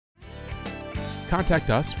contact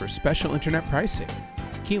us for special internet pricing.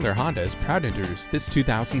 Keeler Honda is proud to introduce this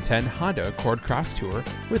 2010 Honda Accord Crosstour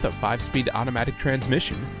with a 5-speed automatic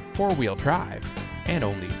transmission, 4-wheel drive, and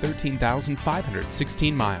only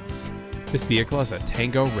 13,516 miles. This vehicle has a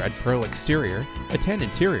Tango Red Pearl exterior, a tan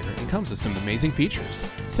interior, and comes with some amazing features,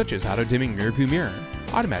 such as auto-dimming rearview mirror,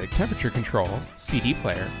 automatic temperature control, CD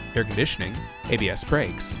player, air conditioning, ABS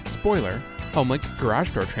brakes, spoiler, HomeLink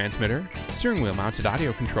garage door transmitter, steering wheel mounted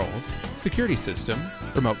audio controls, security system,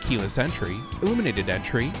 remote keyless entry, illuminated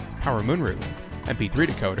entry, power moonroof, MP3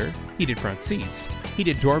 decoder, heated front seats,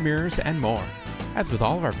 heated door mirrors, and more. As with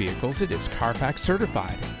all of our vehicles, it is Carfax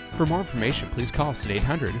certified. For more information, please call us at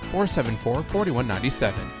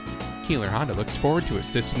 800-474-4197. Keeler Honda looks forward to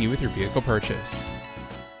assisting you with your vehicle purchase.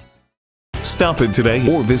 Stop in today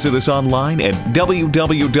or visit us online at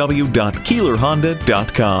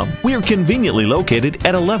www.keelerhonda.com. We are conveniently located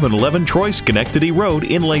at 1111 Troy-Schenectady Road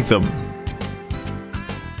in Latham.